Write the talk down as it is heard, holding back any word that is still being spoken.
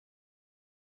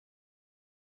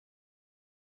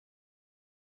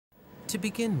To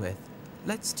begin with,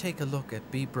 let's take a look at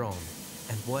Braun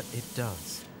and what it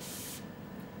does.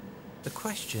 The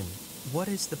question, what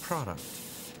is the product,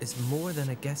 is more than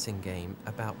a guessing game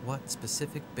about what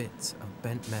specific bits of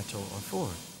bent metal are for.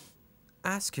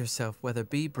 Ask yourself whether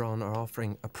Braun are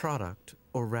offering a product,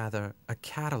 or rather a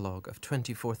catalogue of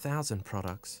 24,000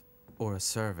 products, or a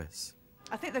service.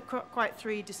 I think there are quite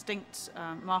three distinct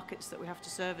markets that we have to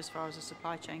serve as far as the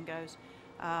supply chain goes.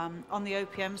 On the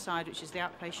OPM side, which is the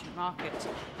outpatient market,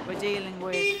 we're dealing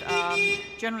with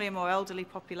generally a more elderly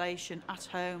population at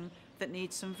home that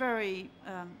needs some very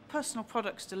personal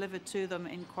products delivered to them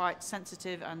in quite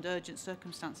sensitive and urgent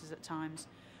circumstances at times.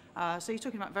 So you're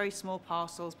talking about very small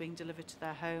parcels being delivered to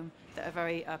their home that are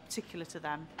very particular to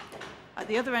them. At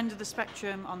the other end of the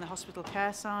spectrum, on the hospital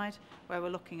care side, where we're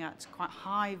looking at quite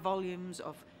high volumes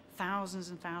of thousands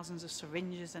and thousands of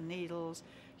syringes and needles,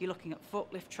 you're looking at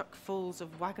forklift truck fulls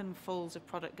of wagon fulls of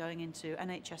product going into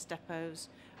NHS depots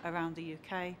around the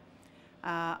UK.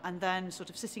 And then sort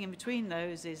of sitting in between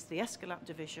those is the Escalap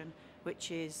division,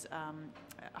 which is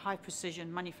high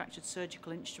precision manufactured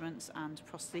surgical instruments and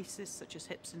prostheses such as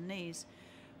hips and knees,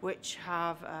 which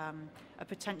have a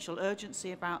potential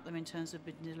urgency about them in terms of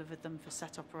being delivered them for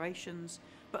set operations,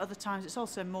 but other times it's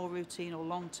also more routine or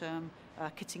long-term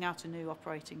kitting out a new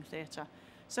operating theatre.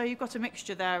 So you've got a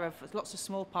mixture there of lots of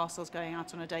small parcels going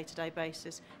out on a day-to-day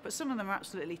basis, but some of them are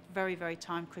absolutely very, very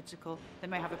time critical. They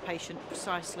may have a patient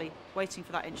precisely waiting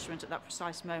for that instrument at that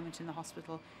precise moment in the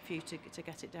hospital for you to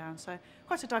get it down. So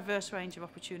quite a diverse range of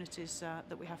opportunities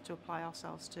that we have to apply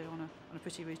ourselves to on a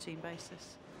pretty routine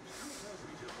basis.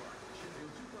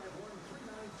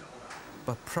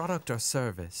 But product or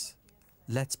service?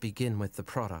 Let's begin with the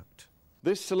product.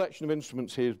 This selection of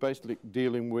instruments here is basically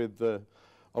dealing with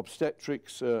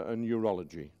obstetrics and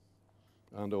urology,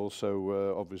 and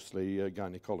also obviously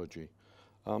gynecology.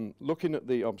 Looking at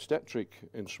the obstetric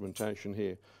instrumentation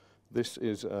here, this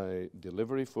is a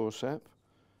delivery forceps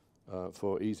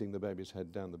for easing the baby's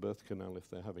head down the birth canal if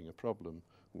they're having a problem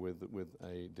with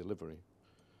a delivery.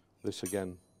 This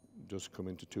again does come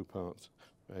into two parts.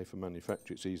 For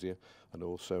manufacture it's easier, and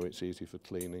also it's easy for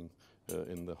cleaning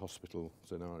in the hospital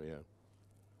scenario.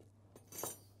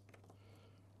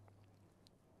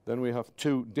 Then we have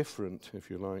two different, if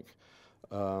you like,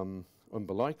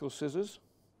 umbilical scissors.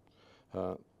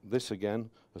 This again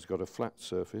has got a flat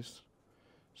surface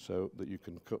so that you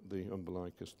can cut the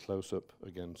umbilicus close up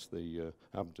against the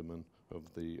abdomen of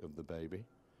the baby.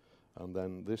 And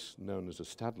then this, known as a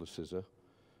Stadler scissor,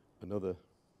 another,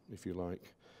 if you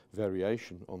like,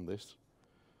 variation on this,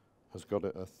 has got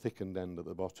a thickened end at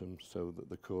the bottom so that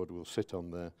the cord will sit on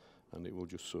there and it will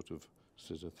just sort of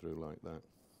scissor through like that.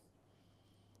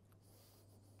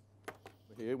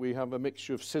 Here we have a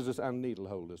mixture of scissors and needle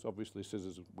holders. Obviously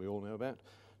scissors we all know about.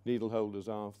 Needle holders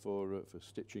are for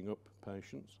stitching up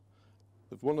patients.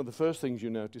 One of the first things you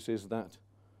notice is that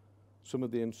some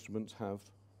of the instruments have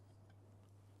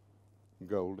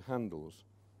gold handles.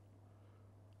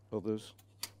 Others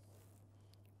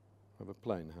have a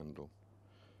plain handle.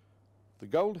 The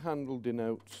gold handle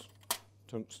denotes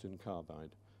tungsten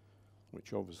carbide,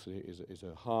 which obviously is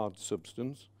a hard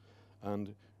substance,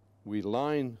 and we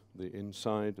line the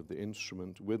inside of the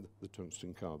instrument with the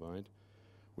tungsten carbide,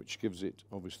 which gives it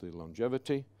obviously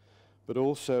longevity, but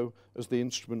also as the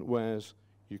instrument wears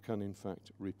you can in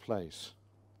fact replace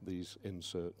these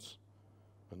inserts,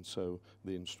 and so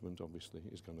the instrument obviously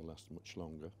is going to last much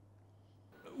longer.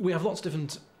 We have lots of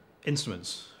different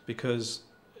instruments because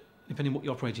depending on what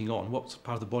you're operating on, what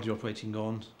part of the body you're operating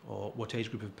on, or what age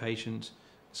group of patient,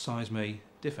 size may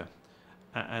differ.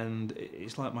 And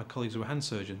it's like my colleagues who are hand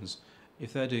surgeons.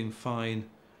 If they're doing fine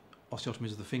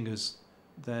osteotomies of the fingers,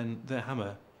 then their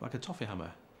hammer, like a toffee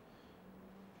hammer.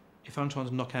 If I'm trying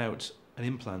to knock out an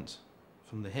implant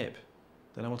from the hip,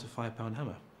 then I want a £5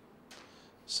 hammer.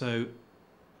 So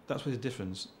that's where the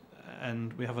difference.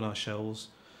 And we have on our shelves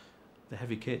the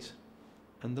heavy kit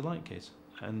and the light kit,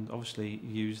 and obviously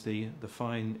use the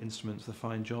fine instruments for the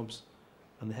fine jobs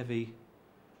and the heavy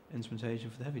instrumentation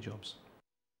for the heavy jobs.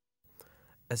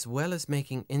 As well as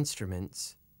making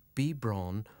instruments,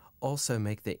 Braun also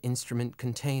make the instrument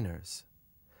containers.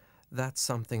 That's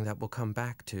something that we'll come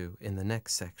back to in the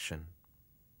next section.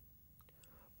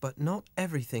 But not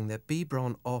everything that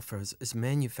Braun offers is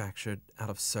manufactured out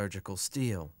of surgical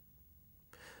steel.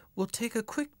 We'll take a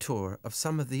quick tour of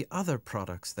some of the other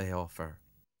products they offer.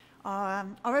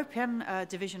 Our OPM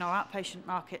division, our outpatient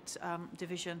market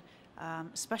division,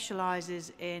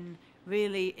 specialises in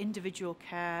really individual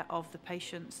care of the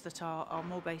patients that are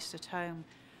more based at home.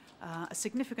 A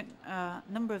significant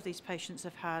number of these patients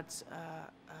have had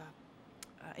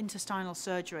intestinal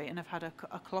surgery and have had a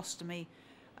colostomy,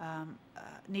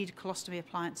 need colostomy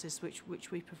appliances,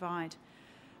 which we provide.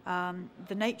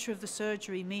 The nature of the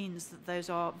surgery means that those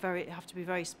have to be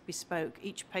very bespoke.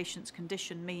 Each patient's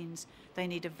condition means they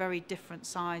need a very different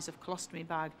size of colostomy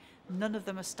bag. None of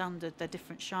them are standard. They're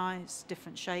different size,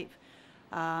 different shape,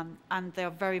 and they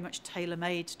are very much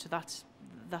tailor-made to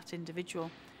that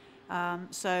individual.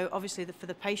 So obviously for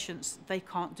the patients, they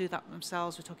can't do that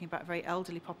themselves. We're talking about a very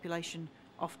elderly population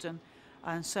often,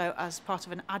 and so as part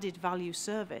of an added value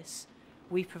service,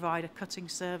 we provide a cutting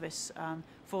service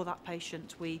for that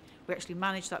patient. We actually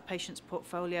manage that patient's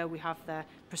portfolio. We have their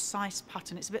precise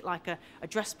pattern. It's a bit like a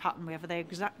dress pattern. We have their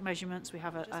exact measurements. We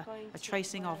have a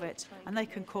tracing of it, and they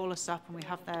can call us up and we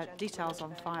have their details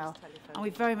on file. And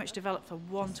we've very much developed a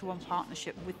one-to-one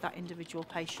partnership with that individual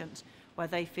patient where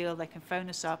they feel they can phone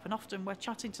us up, and often we're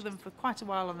chatting to them for quite a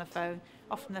while on the phone.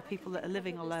 Often they're people that are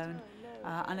living alone.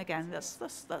 And again, that's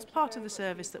part of the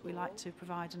service that we like to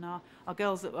provide, and our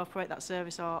girls that operate that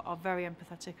service are very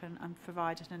empathetic and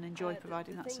provide it and enjoy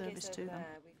providing that service to them.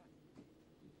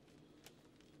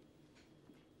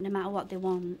 No matter what they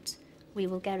want, we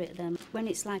will get it them. When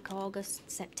it's like August,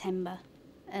 September,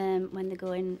 when they're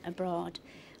going abroad,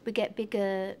 we get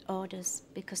bigger orders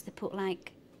because they put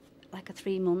like a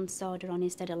 3 months order on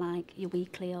instead of like your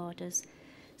weekly orders.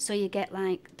 So you get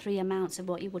like 3 amounts of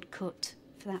what you would cut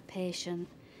for that patient.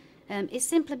 It's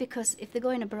simply because if they're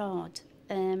going abroad,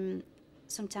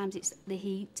 sometimes it's the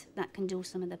heat that can do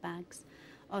some of the bags,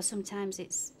 or sometimes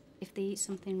it's if they eat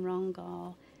something wrong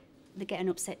or they get an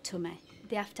upset tummy.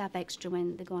 They have to have extra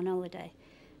when they go on holiday,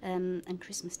 and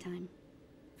Christmas time,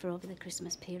 for over the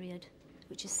Christmas period,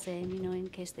 which is the same, you know, in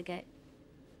case they get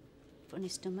funny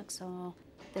stomachs or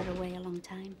they're away a long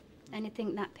time.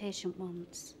 Anything that patient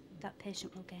wants, that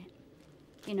patient will get.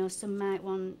 You know, some might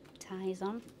want ties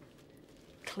on,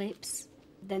 clips,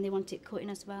 then they want it cutting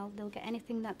as well. They'll get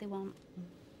anything that they want,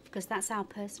 because that's how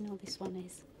personal this one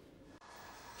is.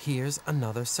 Here's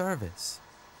another service.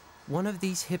 One of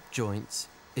these hip joints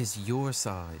is your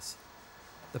size.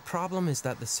 The problem is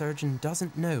that the surgeon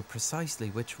doesn't know precisely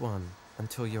which one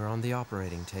until you're on the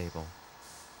operating table.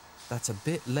 That's a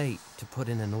bit late to put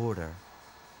in an order.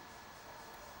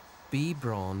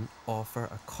 Braun offer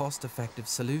a cost-effective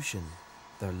solution,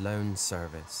 their loan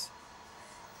service.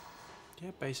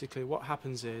 Yeah, basically what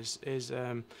happens is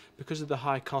because of the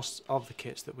high cost of the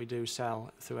kits that we do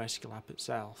sell through Esculap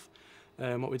itself,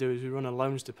 what we do is we run a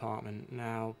loans department.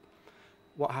 Now,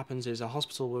 what happens is a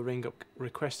hospital will ring up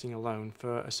requesting a loan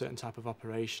for a certain type of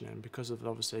operation, and because of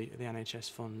obviously the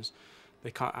NHS funds,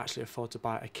 they can't actually afford to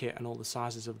buy a kit and all the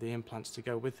sizes of the implants to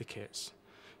go with the kits.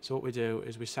 So what we do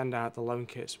is we send out the loan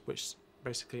kits, which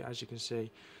basically, as you can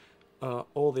see,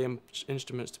 all the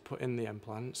instruments to put in the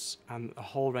implants and a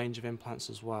whole range of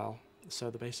implants as well. So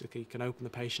they basically can open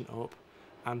the patient up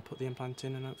and put the implant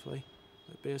in, and hopefully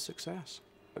it'll be a success.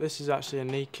 This is actually a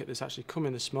knee kit that's actually come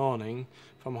in this morning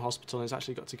from a hospital, and it's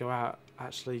actually got to go out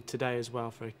actually today as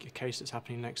well for a case that's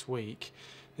happening next week.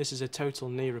 This is a total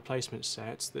knee replacement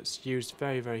set that's used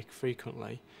very, very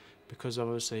frequently because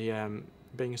obviously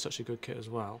being such a good kit as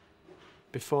well.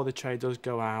 Before the tray does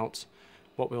go out,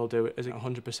 what we'll do is a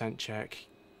 100% check,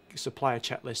 supply a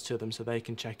checklist to them so they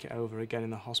can check it over again in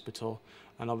the hospital,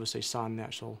 and obviously sign the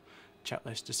actual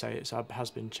checklist to say it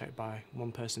has been checked by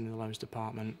one person in the loans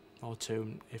department or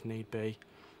 2 if need be.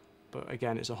 But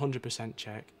again, it's a 100%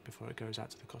 check before it goes out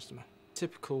to the customer.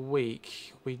 Typical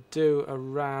week, we do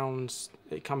around,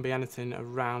 it can be anything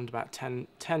around about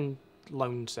 10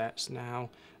 loan sets now,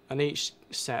 and each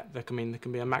set there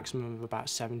can be a maximum of about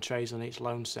 7 trays on each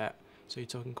loan set, so you're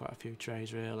talking quite a few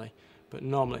trays really, but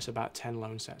normally it's about 10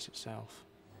 loan sets itself.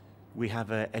 We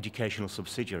have an educational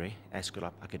subsidiary,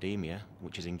 Esculap Academia,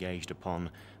 which is engaged upon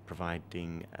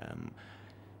providing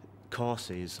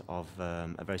courses of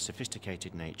a very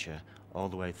sophisticated nature, all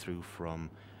the way through from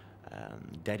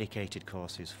dedicated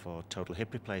courses for total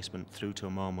hip replacement through to a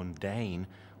more mundane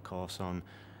course on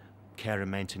care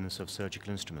and maintenance of surgical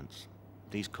instruments.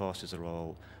 These courses are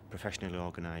all professionally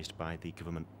organised by the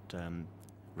government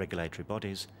regulatory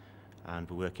bodies, and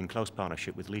we work in close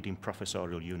partnership with leading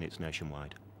professorial units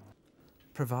nationwide.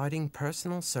 Providing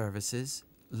personal services,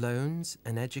 loans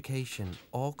and education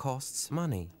all costs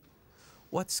money.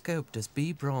 What scope does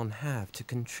Braun have to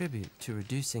contribute to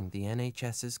reducing the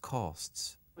NHS's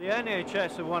costs? The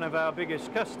NHS are one of our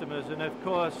biggest customers, and of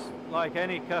course, like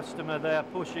any customer, they're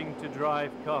pushing to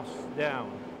drive costs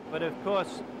down. But of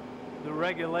course, the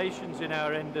regulations in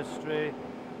our industry,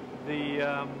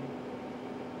 the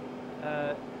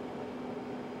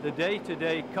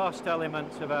day-to-day cost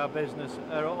elements of our business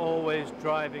are always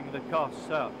driving the costs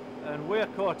up. and we're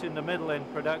caught in the middle in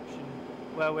production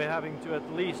where we're having to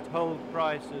at least hold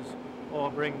prices or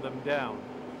bring them down.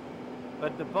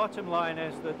 But the bottom line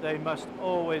is that they must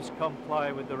always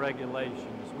comply with the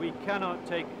regulations. We cannot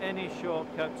take any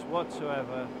shortcuts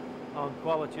whatsoever on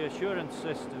quality assurance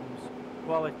systems,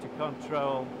 quality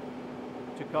control,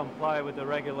 to comply with the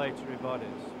regulatory bodies.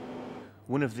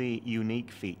 One of the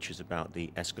unique features about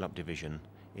the Escalab division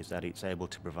is that it's able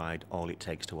to provide all it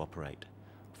takes to operate,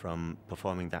 from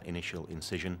performing that initial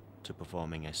incision to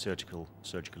performing a surgical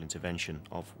intervention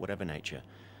of whatever nature,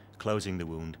 closing the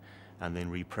wound, and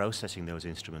then reprocessing those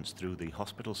instruments through the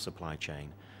hospital supply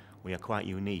chain. We are quite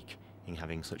unique in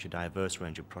having such a diverse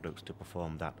range of products to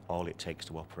perform that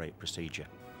all-it-takes-to-operate procedure.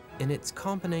 In its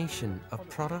combination of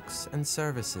products and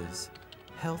services,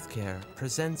 healthcare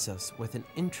presents us with an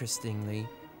interestingly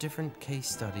different case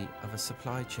study of a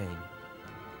supply chain.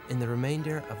 In the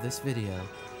remainder of this video,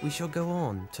 we shall go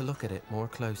on to look at it more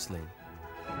closely.